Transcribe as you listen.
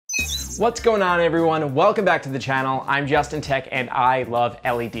What's going on, everyone? Welcome back to the channel. I'm Justin Tech and I love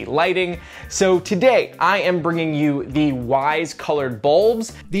LED lighting. So today I am bringing you the Wyze colored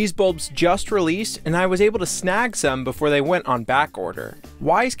bulbs. These bulbs just released and I was able to snag some before they went on back order.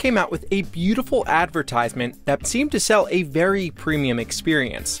 Wyze came out with a beautiful advertisement that seemed to sell a very premium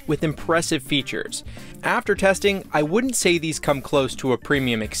experience with impressive features. After testing, I wouldn't say these come close to a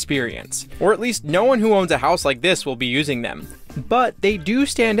premium experience, or at least no one who owns a house like this will be using them. But they do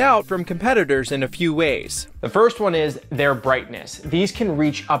stand out from competitors in a few ways. The first one is their brightness. These can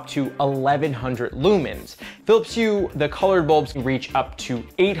reach up to 1100 lumens. Philips Hue, the colored bulbs, can reach up to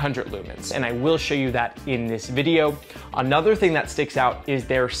 800 lumens, and I will show you that in this video. Another thing that sticks out is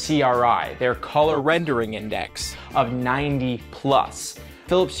their CRI, their color rendering index of 90 plus.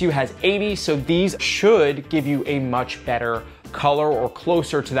 Philips Hue has 80, so these should give you a much better color or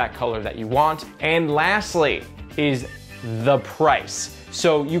closer to that color that you want. And lastly is the price.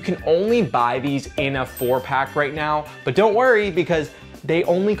 So you can only buy these in a 4-pack right now, but don't worry because they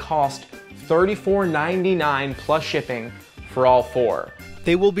only cost $34.99 plus shipping for all 4.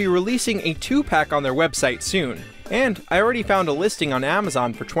 They will be releasing a 2-pack on their website soon, and I already found a listing on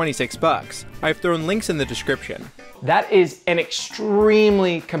Amazon for 26 bucks. I've thrown links in the description. That is an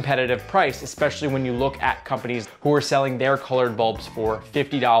extremely competitive price, especially when you look at companies who are selling their colored bulbs for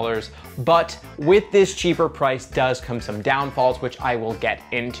 $50. But with this cheaper price does come some downfalls, which I will get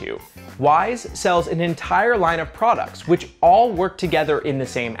into. Wyze sells an entire line of products, which all work together in the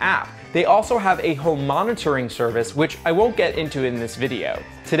same app. They also have a home monitoring service, which I won't get into in this video.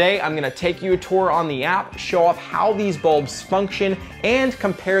 Today, I'm gonna take you a tour on the app, show off how these bulbs function, and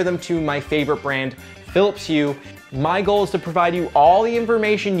compare them to my favorite brand, Philips Hue. My goal is to provide you all the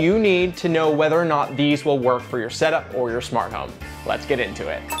information you need to know whether or not these will work for your setup or your smart home. Let's get into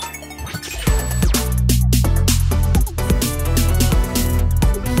it.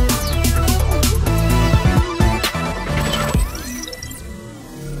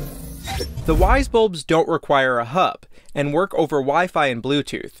 The Wyze bulbs don't require a hub and work over Wi-Fi and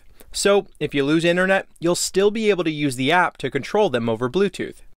Bluetooth. So if you lose internet, you'll still be able to use the app to control them over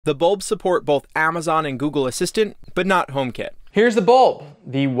Bluetooth. The bulbs support both Amazon and Google Assistant, but not HomeKit. Here's the bulb,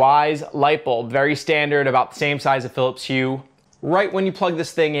 the Wyze light bulb, very standard, about the same size of Philips Hue. Right when you plug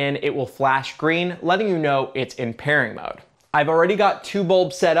this thing in, it will flash green, letting you know it's in pairing mode. I've already got 2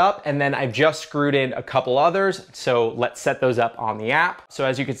 bulbs set up, and then I've just screwed in a couple others, so let's set those up on the app. So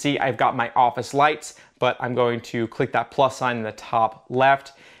as you can see, I've got my office lights, but I'm going to click that plus sign in the top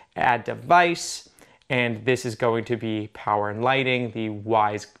left, add device, and this is going to be power and lighting, the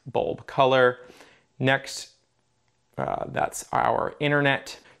Wyze bulb color. Next, that's our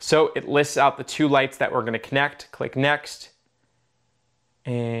internet. So it lists out the 2 lights that we're gonna connect. Click next,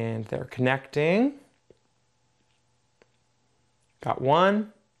 and they're connecting. Got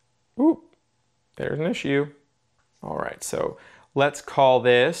one. Oop, there's an issue. All right, so let's call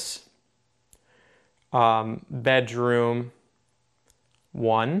this bedroom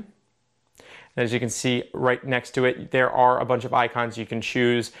 1. As you can see right next to it, there are a bunch of icons you can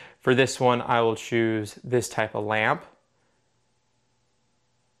choose. For this one, I will choose this type of lamp.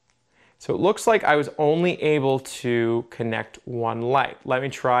 So it looks like I was only able to connect 1 light. Let me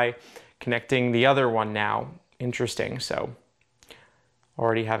try connecting the other one now. Interesting, so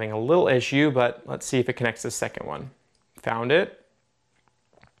already having a little issue, but let's see if it connects the second one. Found it.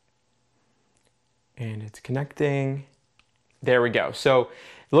 And it's connecting. There we go. So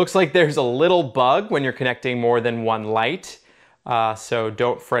it looks like there's a little bug when you're connecting more than 1 light, so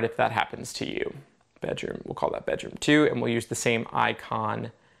don't fret if that happens to you. Bedroom, we'll call that bedroom 2, and we'll use the same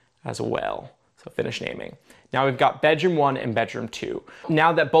icon as well. So finish naming. Now we've got bedroom 1 and bedroom 2.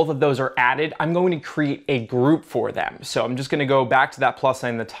 Now that both of those are added, I'm going to create a group for them. So I'm just gonna go back to that plus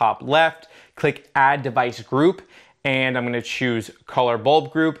sign in the top left, click add device group, and I'm gonna choose color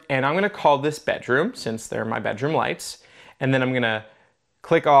bulb group, and I'm gonna call this bedroom, since they're my bedroom lights, and then I'm gonna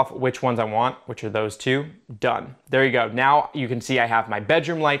click off which ones I want, which are those 2, done. There you go. Now you can see I have my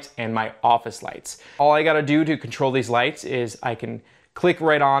bedroom lights and my office lights. All I gotta do to control these lights is I can click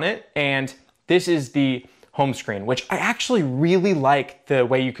right on it, and this is the home screen, which I actually really like the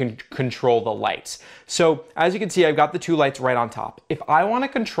way you can control the lights. So as you can see, I've got the 2 lights right on top. If I wanna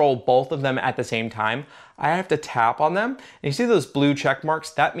control both of them at the same time, I have to tap on them. And you see those blue check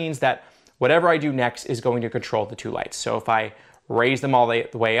marks? That means that whatever I do next is going to control the 2 lights. So if I raise them all the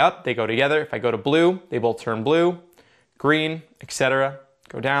way up, they go together. If I go to blue, they both turn blue, green, etc.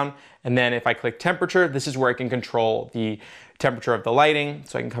 Go down. And then if I click temperature, this is where I can control the temperature of the lighting.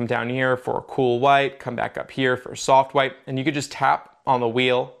 So I can come down here for a cool white, come back up here for a soft white, and you could just tap on the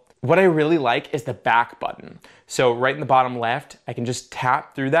wheel What I really like is the back button. So right in the bottom left, I can just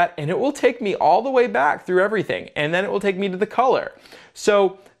tap through that and it will take me all the way back through everything. And then it will take me to the color.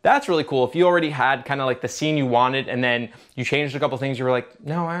 So that's really cool. If you already had kind of like the scene you wanted and then you changed a couple things, you were like,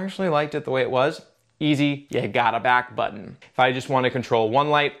 no, I actually liked it the way it was. Easy, you got a back button. If I just want to control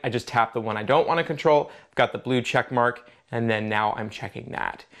one light, I just tap the one I don't want to control. I've got the blue check mark, and then now I'm checking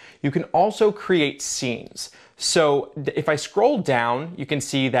that. You can also create scenes. So if I scroll down, you can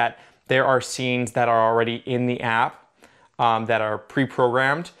see that there are scenes that are already in the app that are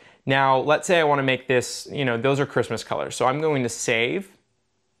pre-programmed. Now, let's say I want to make this, those are Christmas colors. So I'm going to save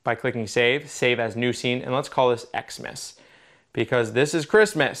by clicking save as new scene, and let's call this Xmas, because this is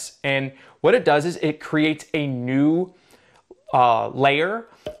Christmas. And what it does is it creates a new layer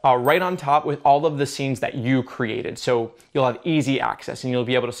right on top with all of the scenes that you created. So you'll have easy access and you'll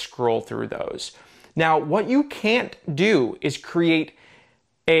be able to scroll through those. Now, what you can't do is create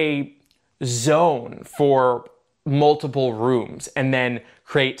a zone for multiple rooms and then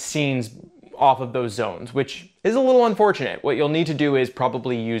create scenes off of those zones, which is a little unfortunate. What you'll need to do is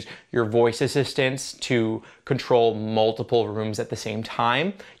probably use your voice assistants to control multiple rooms at the same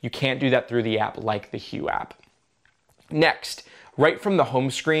time. You can't do that through the app like the Hue app. Next, right from the home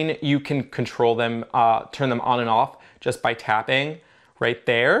screen, you can control them, turn them on and off just by tapping right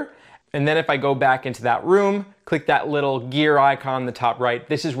there. And then if I go back into that room, click that little gear icon in the top right,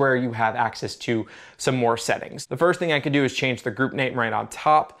 this is where you have access to some more settings. The first thing I could do is change the group name right on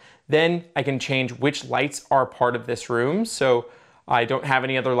top. Then I can change which lights are part of this room. So I don't have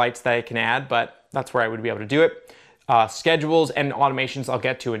any other lights that I can add, but that's where I would be able to do it. Schedules and automations I'll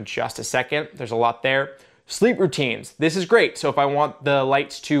get to in just a second. There's a lot there. Sleep routines. This is great. So if I want the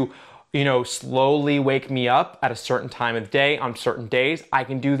lights to, slowly wake me up at a certain time of day on certain days, I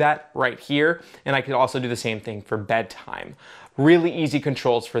can do that right here. And I could also do the same thing for bedtime. Really easy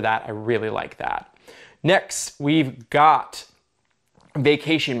controls for that. I really like that. Next, we've got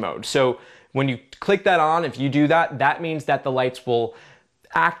vacation mode. So when you click that on, if you do that, that means that the lights will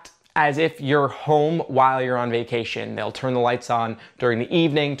act as if you're home while you're on vacation. They'll turn the lights on during the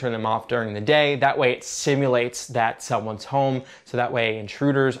evening, turn them off during the day. That way it simulates that someone's home. So that way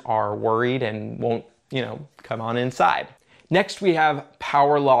intruders are worried and won't, come on inside. Next, we have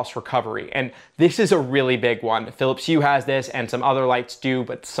power loss recovery. And this is a really big one. Philips Hue has this and some other lights do,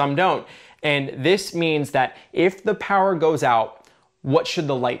 but some don't. And this means that if the power goes out, what should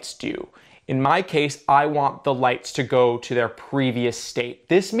the lights do? In my case, I want the lights to go to their previous state.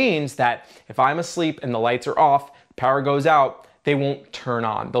 This means that if I'm asleep and the lights are off, power goes out, they won't turn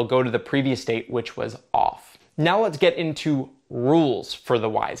on. They'll go to the previous state, which was off. Now let's get into rules for the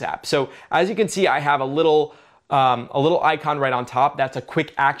Wyze app. So as you can see, I have a little icon right on top. That's a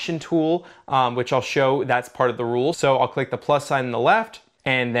quick action tool, which I'll show that's part of the rule. So I'll click the plus sign on the left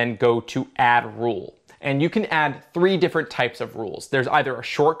and then go to add rule. And you can add 3 different types of rules. There's either a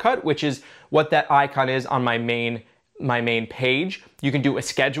shortcut, which is what that icon is on my main page. You can do a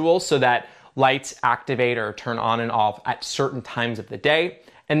schedule so that lights activate or turn on and off at certain times of the day.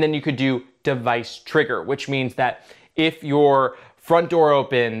 And then you could do device trigger, which means that if your front door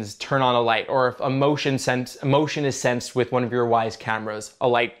opens, turn on a light, or if a motion is sensed with one of your Wyze cameras, a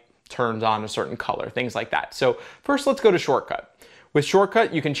light turns on a certain color, things like that. So first, let's go to shortcut. With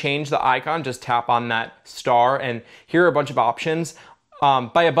shortcut, you can change the icon, just tap on that star, and here are a bunch of options.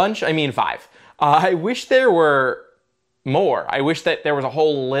 By a bunch, I mean 5. I wish there were more. I wish that there was a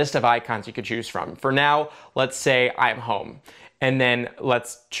whole list of icons you could choose from. For now, let's say I'm home, and then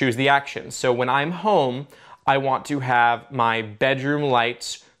let's choose the action. So when I'm home, I want to have my bedroom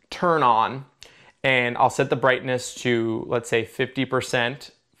lights turn on, and I'll set the brightness to, let's say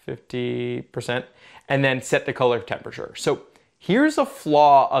 50%, and then set the color temperature. So here's a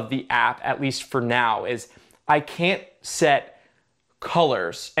flaw of the app, at least for now, is I can't set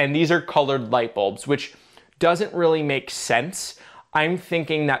colors, and these are colored light bulbs, which doesn't really make sense. I'm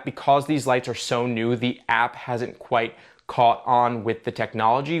thinking that because these lights are so new, the app hasn't quite caught on with the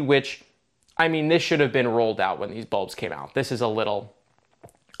technology, which, I mean, this should have been rolled out when these bulbs came out. This is a little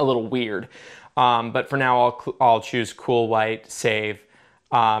weird. But for now, I'll choose cool white, save,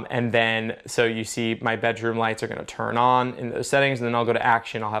 and then, so you see my bedroom lights are gonna turn on in those settings, and then I'll go to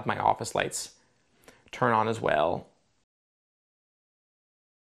action, I'll have my office lights turn on as well.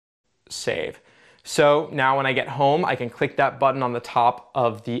 Save. So now when I get home, I can click that button on the top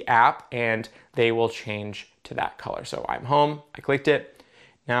of the app and they will change to that color. So I'm home, I clicked it.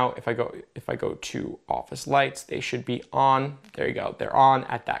 Now if I go to office lights, they should be on. There you go, they're on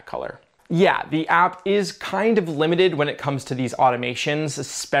at that color. Yeah, the app is kind of limited when it comes to these automations,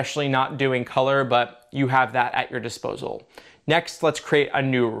 especially not doing color, but you have that at your disposal. Next, let's create a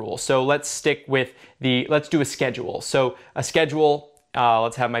new rule. So let's stick with let's do a schedule. So a schedule,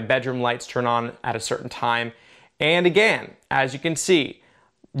 let's have my bedroom lights turn on at a certain time. And again, as you can see,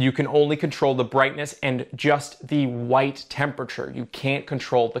 you can only control the brightness and just the white temperature. You can't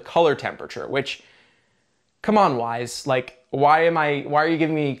control the color temperature, which, come on, Wyze, like, why are you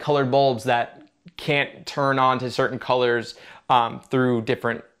giving me colored bulbs that can't turn on to certain colors through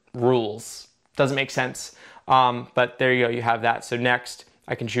different rules? Doesn't make sense. But there you go, you have that. So next,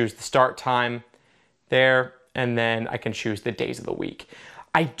 I can choose the start time there, and then I can choose the days of the week.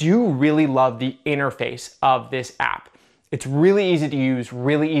 I do really love the interface of this app. It's really easy to use,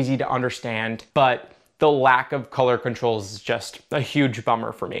 really easy to understand, but the lack of color controls is just a huge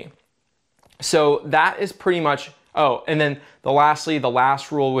bummer for me. So that is pretty much, oh, and then lastly, the last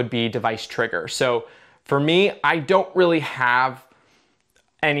rule would be device trigger. So for me, I don't really have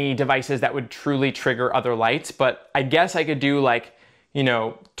any devices that would truly trigger other lights, but I guess I could do like, you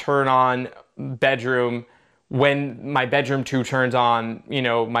know, turn on bedroom when my bedroom 2 turns on, you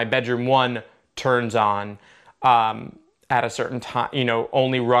know, my bedroom 1 turns on at a certain time, you know,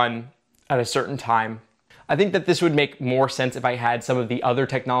 only run at a certain time. I think that this would make more sense if I had some of the other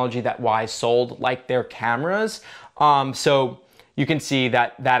technology that Wyze sold, like their cameras. So you can see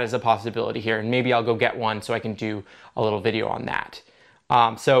that that is a possibility here, and maybe I'll go get one so I can do a little video on that.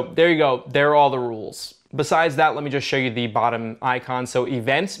 So there you go, there are all the rules. Besides that, let me just show you the bottom icon. So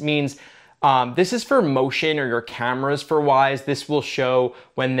events means this is for motion or your cameras for Wyze. This will show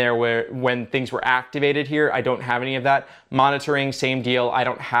when things were activated here. I don't have any of that. Monitoring, same deal. I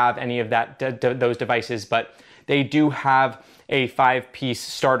don't have any of that those devices, but they do have a 5-piece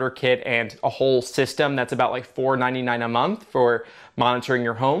starter kit and a whole system that's about like $4.99 a month for monitoring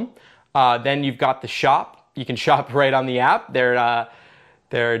your home. Then you've got the shop. You can shop right on the app.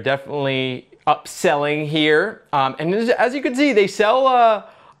 They're definitely upselling here. And as you can see, they sell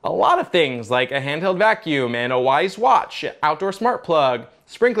a lot of things like a handheld vacuum and a Wyze watch, outdoor smart plug,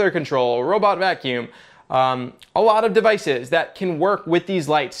 sprinkler control, robot vacuum, a lot of devices that can work with these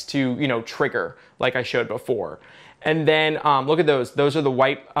lights to, you know, trigger like I showed before. And then look at those. Those are the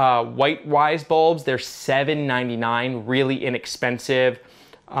white Wyze bulbs. They're $7.99, really inexpensive.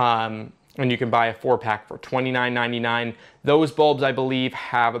 And you can buy a 4-pack for $29.99. Those bulbs, I believe,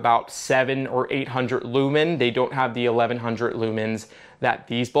 have about 700 or 800 lumen. They don't have the 1100 lumens that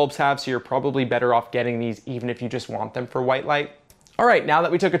these bulbs have, so you're probably better off getting these even if you just want them for white light. All right, now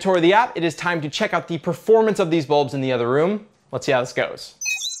that we took a tour of the app, it is time to check out the performance of these bulbs in the other room. Let's see how this goes.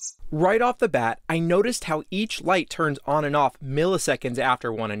 Right off the bat, I noticed how each light turns on and off milliseconds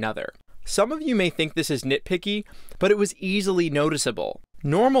after one another. Some of you may think this is nitpicky, but it was easily noticeable.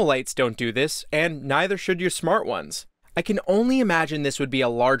 Normal lights don't do this, and neither should your smart ones. I can only imagine this would be a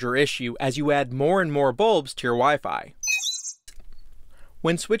larger issue as you add more and more bulbs to your Wi-Fi.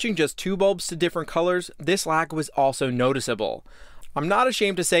 When switching just 2 bulbs to different colors, this lag was also noticeable. I'm not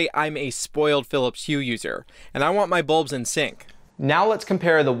ashamed to say I'm a spoiled Philips Hue user, and I want my bulbs in sync. Now let's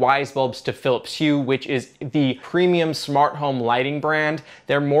compare the Wyze bulbs to Philips Hue, which is the premium smart home lighting brand.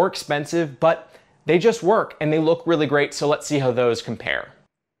 They're more expensive, but they just work and they look really great, so let's see how those compare.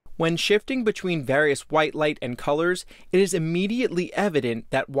 When shifting between various white light and colors, it is immediately evident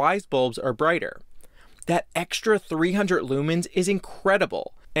that Wyze bulbs are brighter. That extra 300 lumens is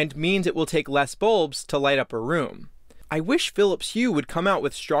incredible and means it will take less bulbs to light up a room. I wish Philips Hue would come out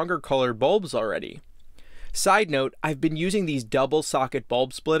with stronger colored bulbs already. Side note, I've been using these double socket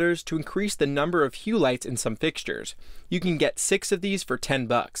bulb splitters to increase the number of Hue lights in some fixtures. You can get 6 of these for 10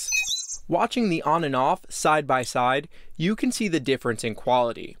 bucks. Watching the on and off side by side, you can see the difference in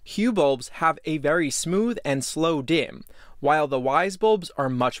quality. Hue bulbs have a very smooth and slow dim, while the Wyze bulbs are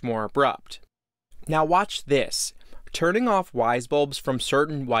much more abrupt. Now watch this. Turning off Wyze bulbs from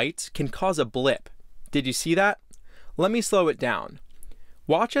certain whites can cause a blip. Did you see that? Let me slow it down.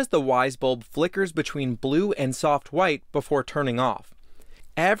 Watch as the Wyze bulb flickers between blue and soft white before turning off.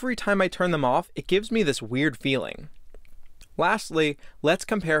 Every time I turn them off, it gives me this weird feeling. Lastly, let's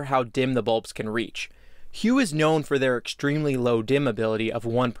compare how dim the bulbs can reach. Hue is known for their extremely low dim ability of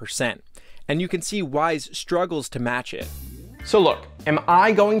 1%, and you can see Wyze struggles to match it. So look, am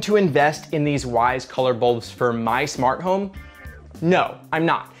I going to invest in these Wyze color bulbs for my smart home? No, I'm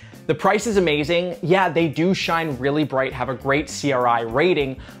not. The price is amazing. Yeah, they do shine really bright, have a great CRI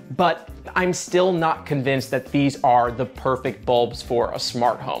rating, but I'm still not convinced that these are the perfect bulbs for a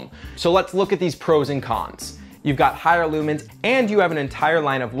smart home. So let's look at these pros and cons. You've got higher lumens, and you have an entire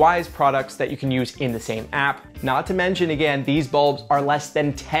line of Wyze products that you can use in the same app. Not to mention, again, these bulbs are less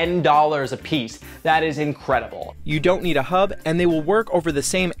than $10 a piece. That is incredible. You don't need a hub, and they will work over the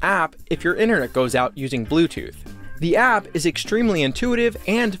same app if your internet goes out using Bluetooth. The app is extremely intuitive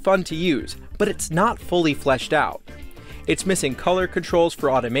and fun to use, but it's not fully fleshed out. It's missing color controls for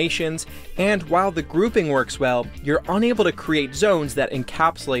automations, and while the grouping works well, you're unable to create zones that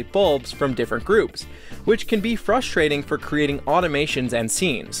encapsulate bulbs from different groups, which can be frustrating for creating automations and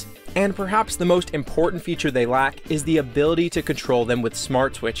scenes. And perhaps the most important feature they lack is the ability to control them with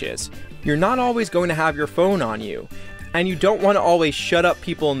smart switches. You're not always going to have your phone on you, and you don't want to always shut up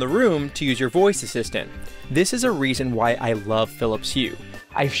people in the room to use your voice assistant. This is a reason why I love Philips Hue.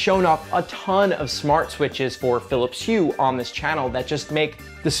 I've shown off a ton of smart switches for Philips Hue on this channel that just make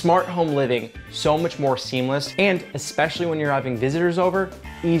the smart home living so much more seamless, and especially when you're having visitors over,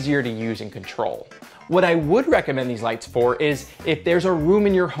 easier to use and control. What I would recommend these lights for is if there's a room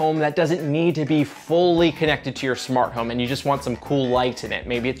in your home that doesn't need to be fully connected to your smart home and you just want some cool lights in it.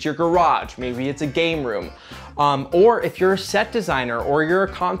 Maybe it's your garage, maybe it's a game room. Or if you're a set designer or you're a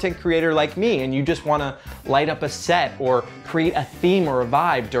content creator like me and you just want to light up a set or create a theme or a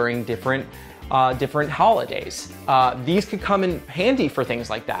vibe during different holidays. These could come in handy for things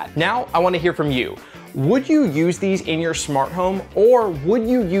like that. Now, I want to hear from you. Would you use these in your smart home, or would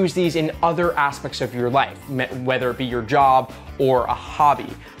you use these in other aspects of your life, whether it be your job or a hobby?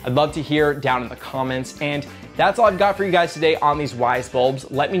 I'd love to hear down in the comments, and that's all I've got for you guys today on these Wyze bulbs.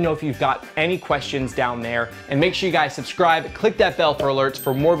 Let me know if you've got any questions down there, and make sure you guys subscribe, click that bell for alerts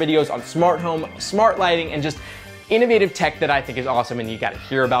for more videos on smart home, smart lighting, and just innovative tech that I think is awesome and you gotta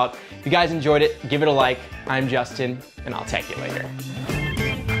hear about. If you guys enjoyed it, give it a like. I'm Justin, and I'll tech you later.